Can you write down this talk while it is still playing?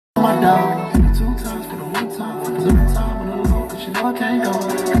My dog, hit her 2 times for the 1 time. For the 2 time on the low, but you know I can't go.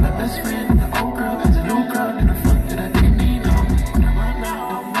 Got my best friend and the old girl, as a new girl, and the fuck that I didn't need no. When I'm right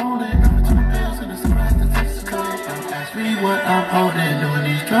now, I'm rolling, got my 2 pills and the surprise to text the code. Don't ask me what I'm holding, doing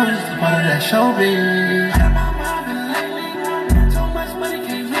these drugs is part of that showbiz.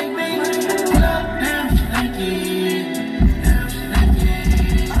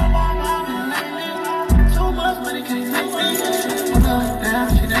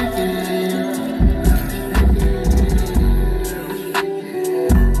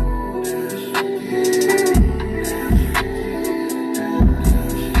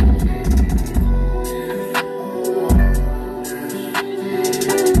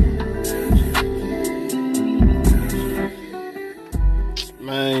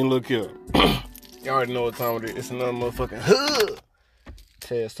 Look here. You already know what time it is. It's another motherfucking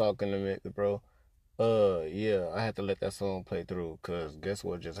TezTalks in the mix, bro. Yeah, I had to let that song play through, cause guess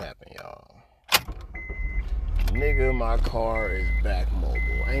what just happened, y'all? Nigga, my car is back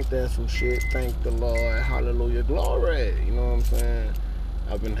mobile. Ain't that some shit? Thank the Lord. Hallelujah. Glory. You know what I'm saying?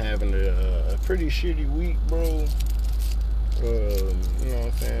 I've been having a pretty shitty week, bro. You know what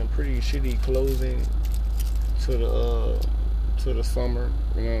I'm saying? Pretty shitty closing to the summer,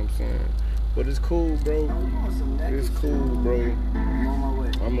 you know what I'm saying? But it's cool, bro. It's cool, bro.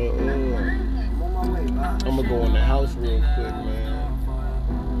 I'ma go in the house real quick, man.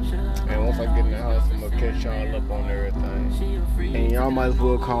 And once I get in the house, I'm gonna catch y'all up on everything. And y'all might as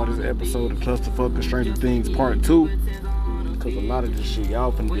well call this episode of Clusterfuck of Stranger Things Part 2. Cause a lot of this shit,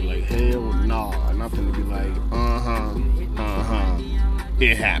 y'all finna be like, hell nah. And I'm finna be like,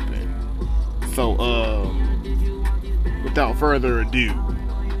 it happened. So, without further ado,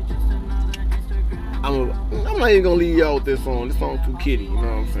 I'm not even gonna leave y'all with this song. This song too kitty, you know what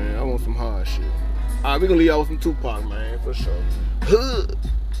I'm saying? I want some hard shit. Alright, we gonna leave y'all with some Tupac, man, for sure. Oh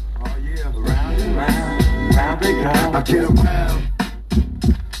yeah, round and round they go. I get around,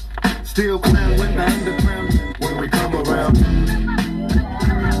 still clown with the underground when we come around.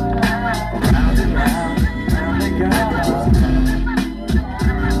 Round and round they go.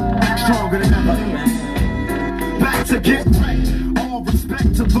 Stronger than ever. Back to get right. All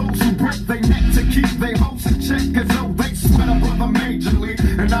respect to those who break their neck to keep their hopes in check, cause though they sweat a brother majorly.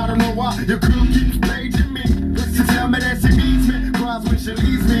 And I don't know why your girl keeps paging me. She tell me that she needs me, cries when she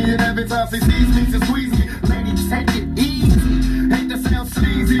leaves me, and every time she sees me, she squeeze me. Lady, take it easy. Hate to sound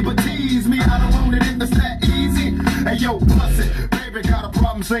sleazy, but tease me. I don't want it if it's that easy. Hey yo, plus it, baby got a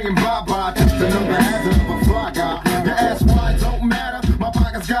problem saying bye-bye. Just another hazard of a fly guy. Your ass wide don't matter, my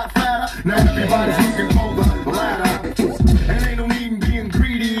pockets got fatter. Now everybody's looking for the ladder. And ain't no need in being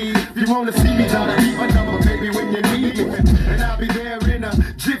greedy. If you wanna see me, try to keep a number, baby, when you need me. And I'll be there in a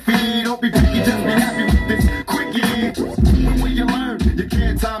jiffy. Don't be picky, just be happy with this quickie. When you learn, you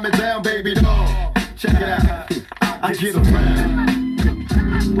can't time it down, baby, dog. Check it out, I get around.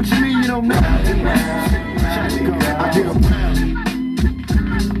 What you mean you don't know? Check it out, I get around.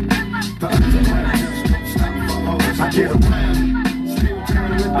 I get around. Still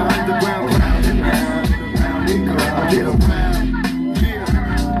turning with the underground. Round and round. I get around.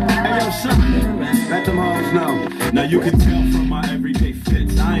 Yeah. Hey yo, son, let them hoes know. Now you can tell from my everyday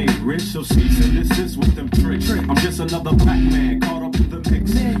fits, I ain't rich, so cease and desist with them tricks. I'm just another black man caught up in the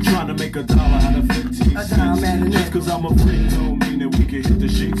mix, trying to make $1 out of 15 cents. Just cause I'm a freak don't mean that we can hit the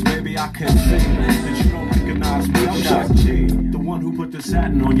sheets. Baby, I can say that you don't recognize me. I'm Shock G, the one who put the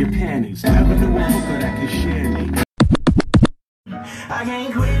satin on your panties. Never knew a hooker that could share me. I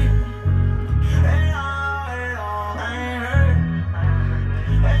can't quit it.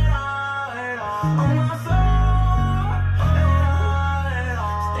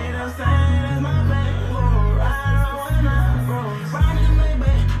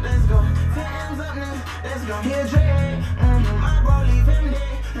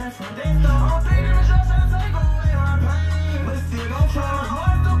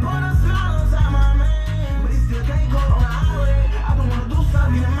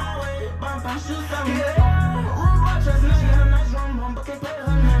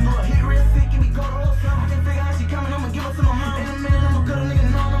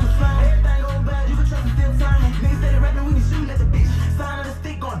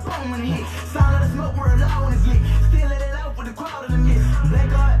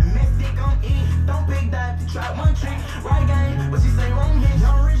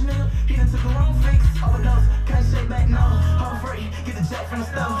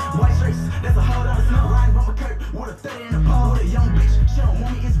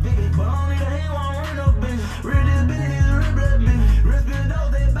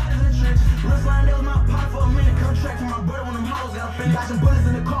 Got some bullets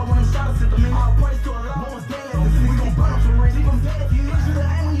in the car when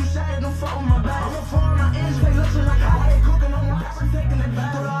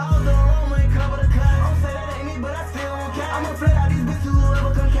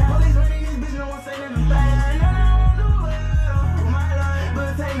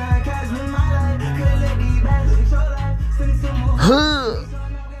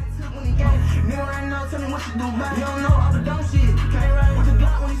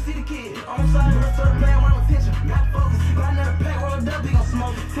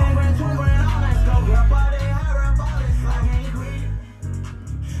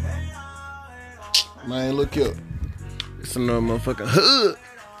Man, look here. It's another motherfucking hood.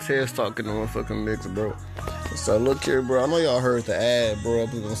 TezTalks in the motherfucking mix, bro. So look here, bro. I know y'all heard the ad, bro.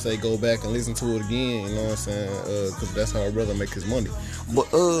 I'm gonna say go back and listen to it again. You know what I'm saying? Cause that's how a brother make his money. But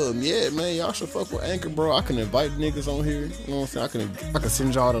yeah, man, y'all should fuck with Anchor, bro. I can invite niggas on here. You know what I'm saying? I can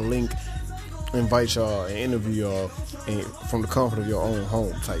send y'all the link, invite y'all, and interview y'all, and from the comfort of your own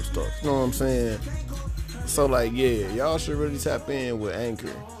home type stuff. You know what I'm saying? So like, yeah, y'all should really tap in with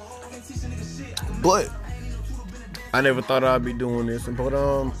Anchor. But I never thought I'd be doing this, but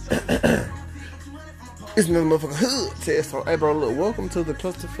it's another motherfucking hood test. So, hey, bro, look, welcome to the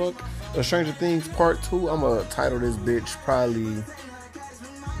Clusterfuck of Stranger Things Part 2. I'm gonna title this bitch probably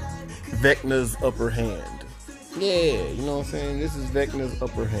Vecna's Upper Hand. Yeah, you know what I'm saying? This is Vecna's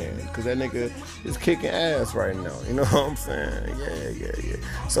Upper Hand, because that nigga is kicking ass right now. You know what I'm saying? Yeah.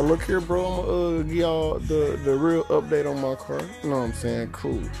 So, look here, bro. I'm gonna give y'all the real update on my car. You know what I'm saying?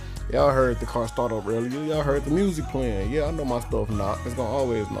 Cool. Y'all heard the car start up earlier. Y'all heard the music playing. Yeah, I know my stuff knock. It's gonna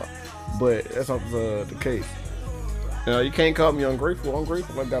always knock. But that's not the case. You know, you can't call me ungrateful. I'm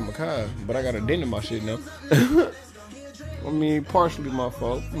grateful I got my car, but I got a dent in my shit now. I mean, partially my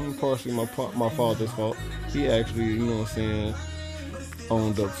fault. Partially my father's fault. He actually, you know what I'm saying,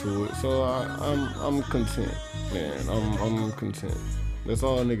 owned up to it. So I'm content, man. I'm content. That's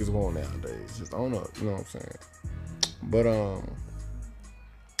all niggas want nowadays. Just own up. You know what I'm saying? But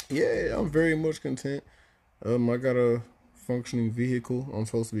yeah, I'm very much content. I got a functioning vehicle. I'm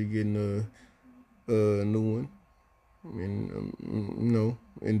supposed to be getting a new one. And, you know,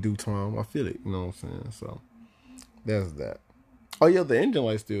 in due time. I feel it, you know what I'm saying? So, that's that. Oh, yeah, the engine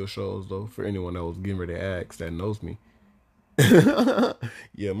light still shows, though, for anyone that was getting ready to ask that knows me.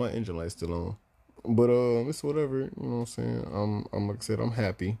 Yeah, my engine light's still on. But, it's whatever, you know what I'm saying? I'm like I said, I'm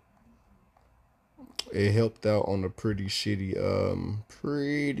happy. It helped out on a pretty shitty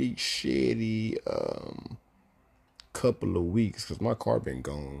couple of weeks, because my car been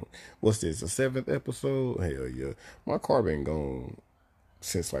gone. What's this, the 7th episode? Hell yeah. My car been gone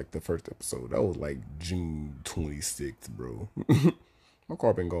since like the 1st episode. That was like June 26th, bro. My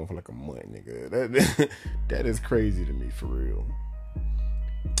car been gone for like a month, nigga. That is crazy to me, for real.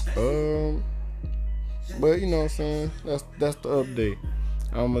 But you know what I'm saying? That's the update.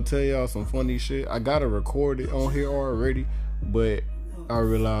 I'm gonna tell y'all some funny shit. I gotta record it on here already, but I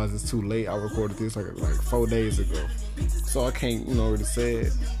realized it's too late. I recorded this like 4 days ago, so I can't, you know, really say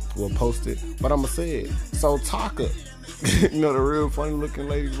it or post it. But I'ma say it. So Taka, you know, the real funny looking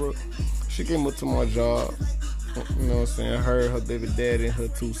lady, bro. She came up to my job. You know what I'm saying? Her baby daddy, and her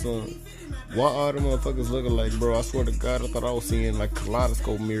 2 sons. Why all the motherfuckers looking like, bro? I swear to God, I thought I was seeing like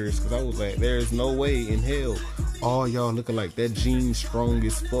kaleidoscope mirrors, because I was like, there's no way in hell all y'all looking like that gene strong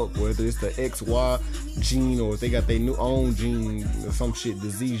as fuck, whether it's the XY gene or if they got their new own gene or some shit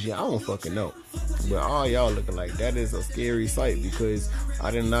disease. I don't fucking know. But all y'all looking like that is a scary sight, because I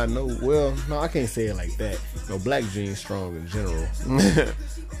did not know. Well, no, I can't say it like that. No, black gene strong in general.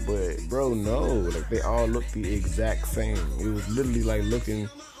 But bro, no, like they all look the exact same. It was literally like looking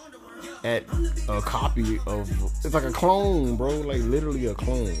at a copy of, it's like a clone, bro, like literally a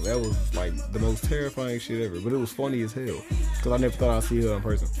clone. That was like the most terrifying shit ever, but it was funny as hell, because I never thought I'd see her in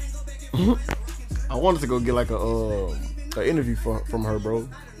person. I wanted to go get like a interview from her, bro.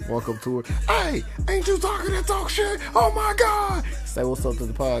 Walk up to her, hey, ain't you talking that talk shit? Oh my God. Say what's up to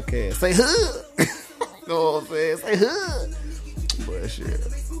the podcast. Say hood. You know what I'm saying? Say hood. But shit,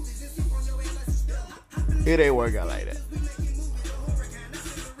 it ain't work out like that.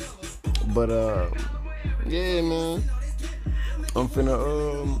 But yeah, man, I'm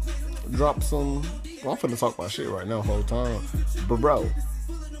finna drop some. Well, I'm finna talk about shit right now the whole time. But bro,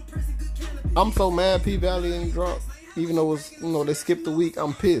 I'm so mad P-Valley ain't dropped. Even though it's, you know, they skipped a week,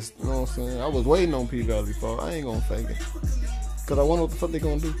 I'm pissed. You know what I'm saying? I was waiting on P-Valley for. I ain't gonna fake it, cause I wonder what the fuck they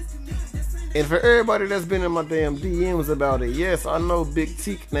gonna do. And for everybody that's been in my damn DMs about it, yes, I know Big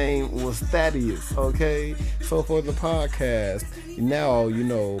Teak name was Thaddeus, okay? So for the podcast, now you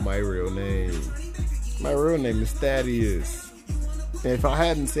know my real name. My real name is Thaddeus. And if I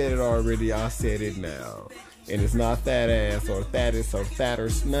hadn't said it already, I said it now. And it's not Thad ass or Thaddeus or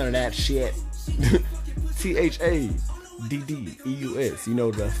Thadders, none of that shit. THADDEUS, you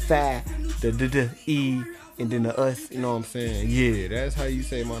know, the Thad, the D-E, and then the us, you know what I'm saying? Yeah, that's how you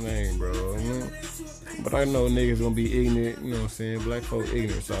say my name, bro. But I know niggas gonna be ignorant, you know what I'm saying? Black folk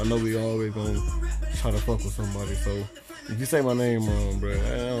ignorant, so I know we always gonna try to fuck with somebody. So if you say my name wrong, bro,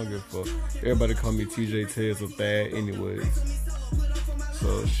 I don't give a fuck. Everybody call me TJ Tez or Thad anyways.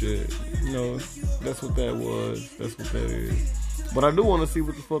 So shit, you know, that's what that was. That's what that is. But I do want to see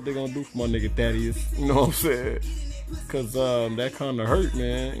what the fuck they gonna do for my nigga Thaddeus. You know what I'm saying? Cause that kinda hurt,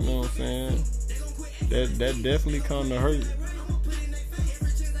 man. You know what I'm saying? That definitely kinda hurt.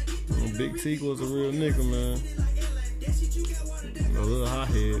 Big T was a real nigga, man. A little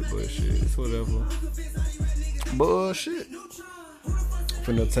hothead, but shit, it's whatever. But shit.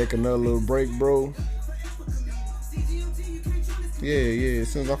 Finna take another little break, bro. Yeah,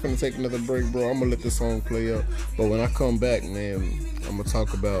 since I'm finna take another break, bro, I'm gonna let this song play up. But when I come back, man, I'm gonna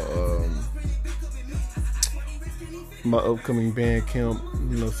talk about my upcoming band camp,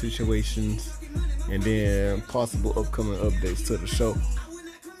 you know, situations, and then possible upcoming updates to the show.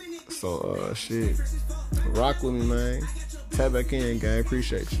 So, shit, rock with me, man. Tap back in, guy.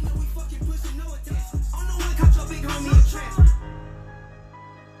 Appreciate you.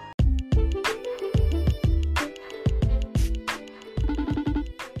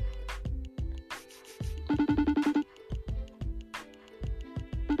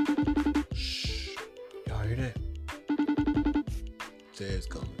 Tez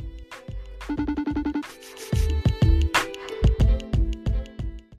coming.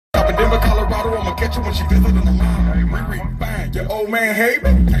 Denver, Colorado, I'ma catch you when she visit in the line. Fine, your old man hate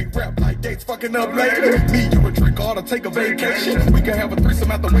me. Can't rap like Gates fucking up lately. Me, you a drink or to take a vacation. We can have a threesome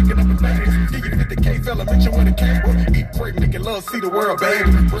after waking up in Vegas. Give you 50K, fella, meet you with a camera. Eat, pray, make it love, see the world,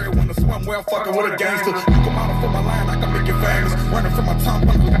 baby. Bread when the swim well, fucking with a gangster. You come out from my line, I can make you famous. Running from my tongue,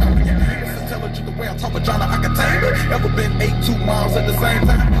 but I can make you famous. Intelligent the way I talk vagina, I can tame it. Ever been 2 miles at the same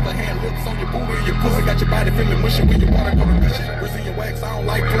time? Never had lips on your booty and your pussy. Got your body feeling mushy when you wanna go to mission. Brazilian wax, I don't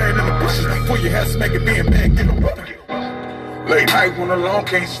like playing in the bushes. Pull your hair, smack it, being bad, get a weapon. Late night when alone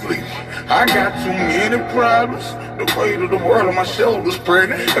can't sleep. I got too many problems. The weight of the world on my shoulders,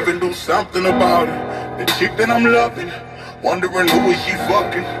 pregnant. Having to do something about it. The chick that I'm loving, wondering who is she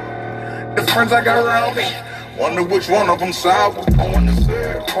fucking. The friends I got around me, wonder which one of them sour. I wanna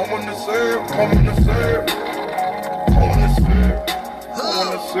serve, I wanna serve, I wanna serve, I wanna serve, I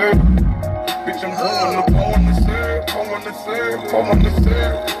wanna serve. Bitch, I'm going to, I wanna serve, I wanna serve, I wanna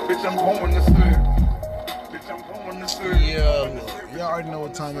serve. Bitch, I'm going to serve. Yeah, y'all already know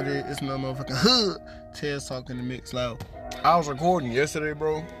what time it is. It's no motherfucking hood. TezTalks in the mix loud. I was recording yesterday,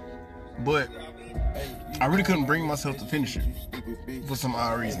 bro, but I really couldn't bring myself to finish it for some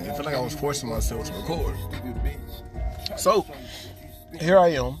odd reason. I feel like I was forcing myself to record. So here I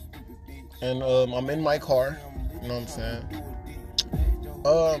am, and I'm in my car. You know what I'm saying?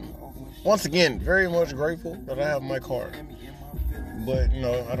 Once again, very much grateful that I have my car, but you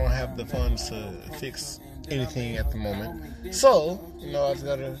know I don't have the funds to fix anything at the moment, so you know I just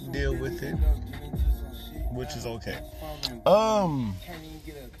gotta deal with it, which is okay.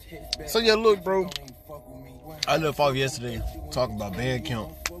 So yeah, look, bro, I left off yesterday talking about band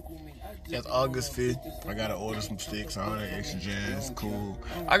camp. That's August 5th. I gotta order some sticks, all that extra jazz, cool.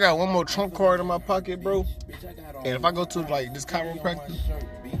 I got one more trump card in my pocket, bro, and if I go to like this chiropractor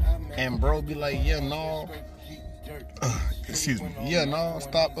and bro be like, yeah, no, excuse me, yeah, no,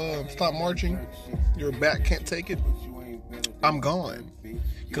 stop marching, your back can't take it, I'm gone.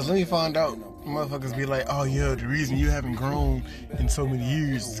 Cause let me find out, motherfuckers be like, oh yeah, the reason you haven't grown in so many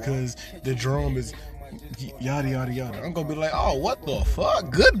years is because the drum is yada yada yada. I'm gonna be like, oh, what the fuck,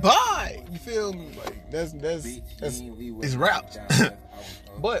 goodbye, you feel me? Like that's it's rap.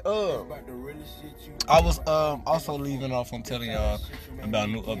 But I was also leaving off on telling y'all about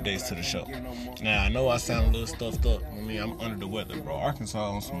new updates to the show. Now I know I sound a little stuffed up. I mean, I'm under the weather, bro.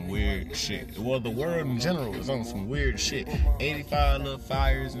 Arkansas on some weird shit. Well, the world in general is on some weird shit. 85 little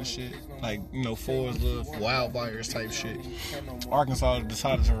fires and shit. Like, you know, 4's little wildfires type shit. Arkansas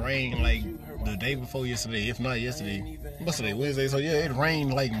decided to rain like the day before yesterday, if not yesterday. What's today? Wednesday. So yeah, it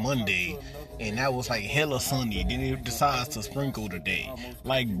rained like Monday. And that was like hella sunny. Then it decides to sprinkle today.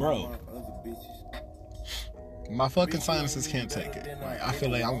 Like, bro, my fucking sinuses can't take it. Like, I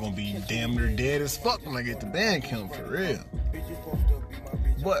feel like I'm gonna be damn near dead as fuck when I get to band camp, for real.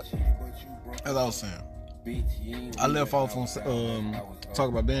 But as I was saying, I left off on talk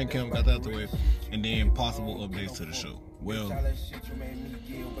about band camp, got that out the way, and then possible updates to the show. Well,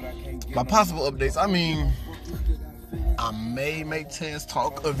 by possible updates, I mean I may make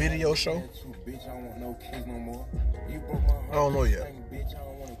TezTalks a video show. I don't know yet.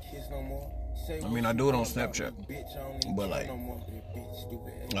 I mean, I do it on Snapchat, but like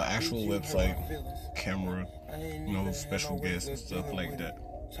an actual website, camera, you know, special guests and stuff like that.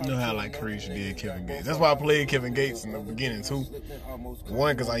 You know how like Carisha did Kevin Gates. That's why I played Kevin Gates in the beginning too.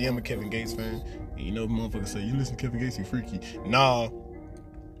 One, because I am a Kevin Gates fan. And you know, motherfuckers say, you listen to Kevin Gates, you freaky. Nah,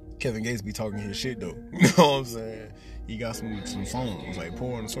 Kevin Gates be talking his shit though. You know what I'm saying? He got some songs like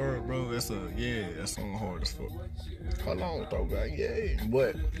Pour on the Sword, bro. That song hard as fuck. Hold on, throwback, yeah.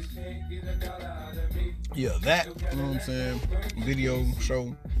 But yeah, that, you know what I'm saying? Video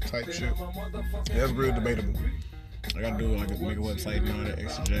show type shit. That's real debatable. I gotta do like make a website and all that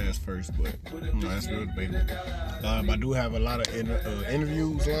extra jazz first, but you know, that's real debatable. I do have a lot of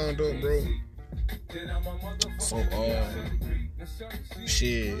interviews lined up, bro. So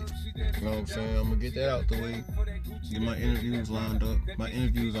shit, you know what I'm saying? I'm gonna get that out the way. Get my interviews lined up. My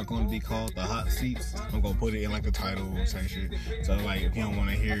interviews are going to be called The Hot Seats. I'm gonna put it in like the title or some shit. So like, if you don't want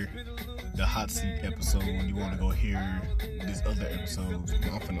to hear the hot seat episode, and you want to go hear this other episode,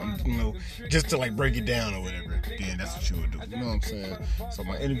 I'm, you know, just to like break it down or whatever, then that's what you would do. You know what I'm saying? So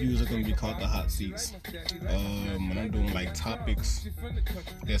my interviews are going to be called The Hot Seats. And I'm doing like topics.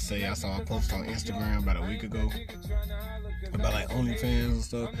 Let's say I saw a post on Instagram about a week ago about like OnlyFans and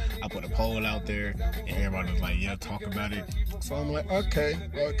stuff. I put a poll out there, and everybody was like, "Yeah, talk about it." So I'm like, okay.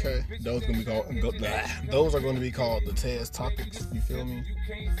 Those are going to be called the TezTalks. You feel me?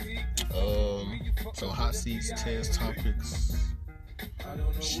 So hot seats, TezTalks,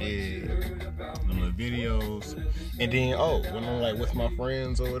 shit, the little videos, and then when I'm like with my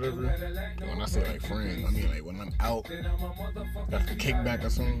friends or whatever. When I say like friends, I mean like when I'm out after kickback or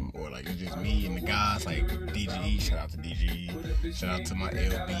something, or like it's just me and the guys, like DGE. Shout out to DGE. Shout out to my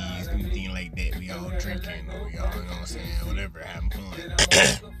LBs, anything like that. We all drinking, or we all, you know what I'm saying, whatever, having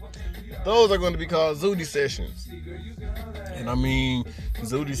fun. Those are going to be called Zooty sessions. And I mean,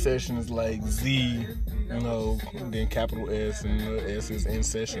 Zooty sessions like Z, you know, and then capital S, and the S is in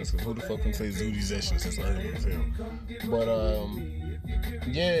sessions. Because who the fuck can say Zooty sessions? That's ugly as hell. But,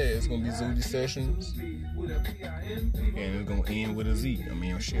 yeah, it's going to be Zooty sessions. And it's going to end with a Z. I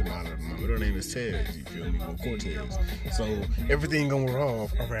mean, shit, my middle name is Tez, you feel me? Or Cortez. So, everything going to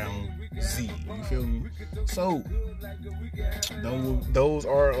revolve around Z, you feel me? So, those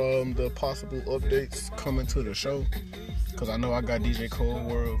are the possible updates coming to the show. Because I know I got DJ Cold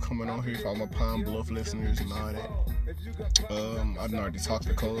World coming on here for all my Pine Bluff listeners and all that. I done already talked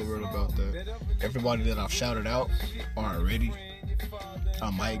to Cold World about that. Everybody that I've shouted out already, I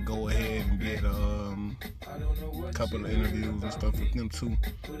might go ahead and get a couple of interviews and stuff with them too,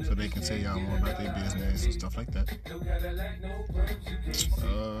 so they can tell y'all more about their business and stuff like that.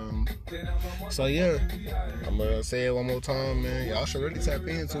 So yeah, I'm gonna say it one more time, man. Y'all should really tap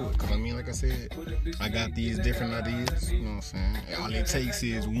into it, cause I mean, like I said, I got these different ideas. You know what I'm saying? All it takes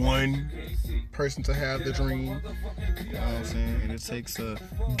is one person to have the dream. You know what I'm saying? And it takes a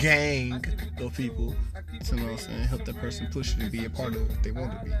gang of people to, you know what I'm saying, help that person push it and be a part of it if they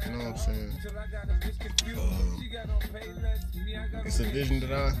want to be. You know what I'm saying? It's a vision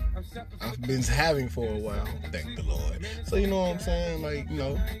that I've been having for a while. Thank the Lord. So you know what I'm saying? Like, you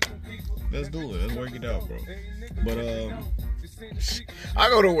know, let's do it. Let's work it out, bro. But I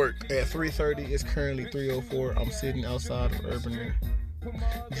go to work at 3:30. It's currently 3:04. I'm sitting outside of Urban Air,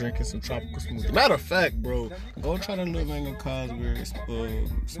 drinking some tropical smoothie. Matter of fact, bro, go try the little Mango Cosberry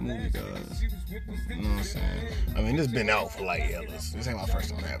smoothie, guys. You know what I'm saying? I mean, it's been out for like years. This ain't my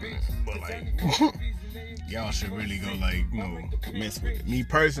first time having it, but like, y'all should really go, like, you know, mess with it. Me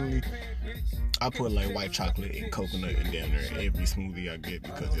personally, I put like white chocolate and coconut in down there every smoothie I get,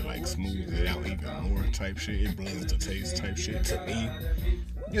 because it like smooths it out even more type shit. It blends the taste type shit to me.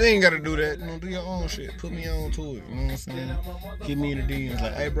 You ain't gotta do that. You know, do your own shit. Put me on to it. You know what I'm saying? Get me in the DMs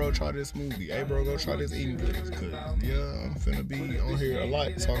like, hey bro, try this smoothie. Hey bro, go try this eating place. Cause yeah, I'm finna be on here a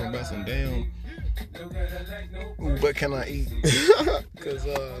lot talking about some damn, what can I eat? Cause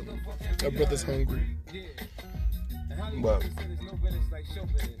my brother's hungry. But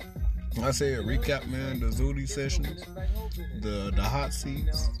I said recap, man, the Zooty sessions, the hot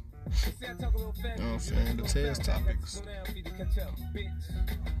seats. You know what I'm saying? The TezTalks.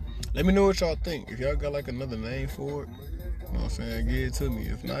 Let me know what y'all think. If y'all got like another name for it, you know what I'm saying, give it to me.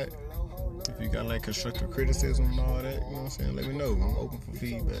 If not, if you got like constructive criticism and all that, you know what I'm saying, let me know. I'm open for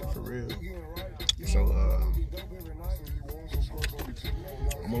feedback, for real. So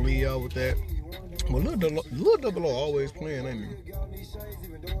I'm gonna leave y'all with that. Well, Lil Double O always playing, ain't he?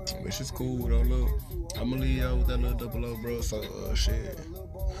 Which is cool though, look. I'm gonna leave y'all with that Lil Double O, bro. So shit.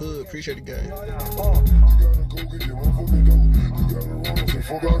 Hood, appreciate the game.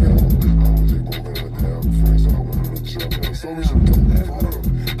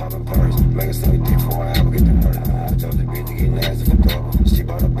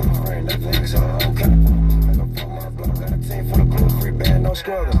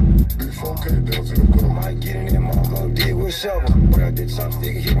 struggle. Big 4K down to the go. Might get in there, mom, go dig with shovel. Grab the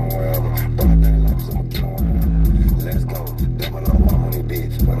chopstick, hit on wherever. Brought that like some, let's go. Double up on the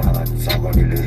bitch, but I like to talk on the bitch.